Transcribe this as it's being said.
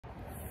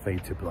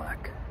fade to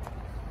black.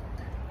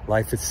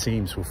 Life, it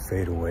seems, will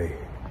fade away,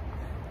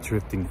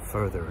 drifting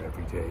further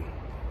every day.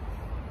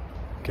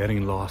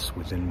 Getting lost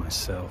within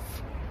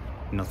myself.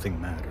 Nothing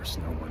matters,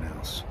 no one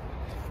else.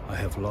 I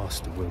have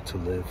lost the will to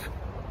live.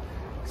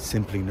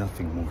 Simply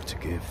nothing more to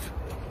give.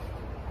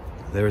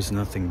 There is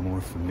nothing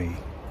more for me.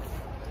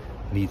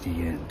 Need the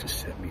end to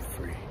set me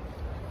free.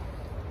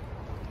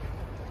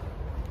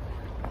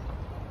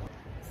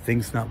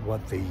 Things not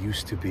what they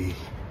used to be.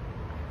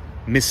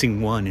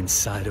 Missing one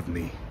inside of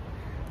me.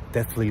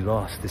 Deathly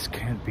lost, this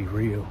can't be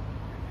real.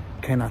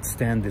 Cannot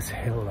stand this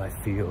hell I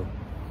feel.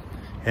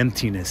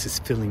 Emptiness is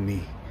filling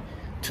me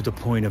to the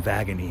point of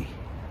agony.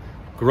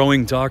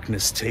 Growing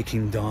darkness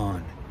taking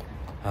dawn.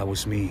 I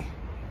was me,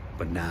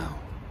 but now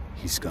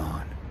he's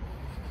gone.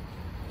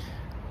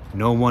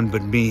 No one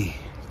but me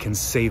can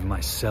save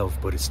myself,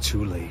 but it's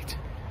too late.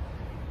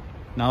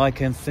 Now I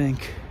can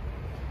think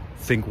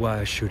why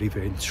I should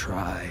even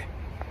try.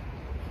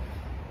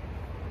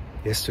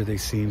 Yesterday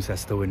seems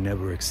as though it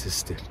never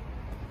existed.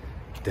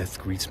 Death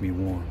greets me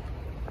warm.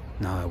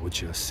 Now I would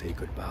just say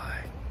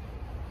goodbye.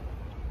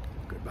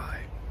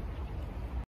 Goodbye.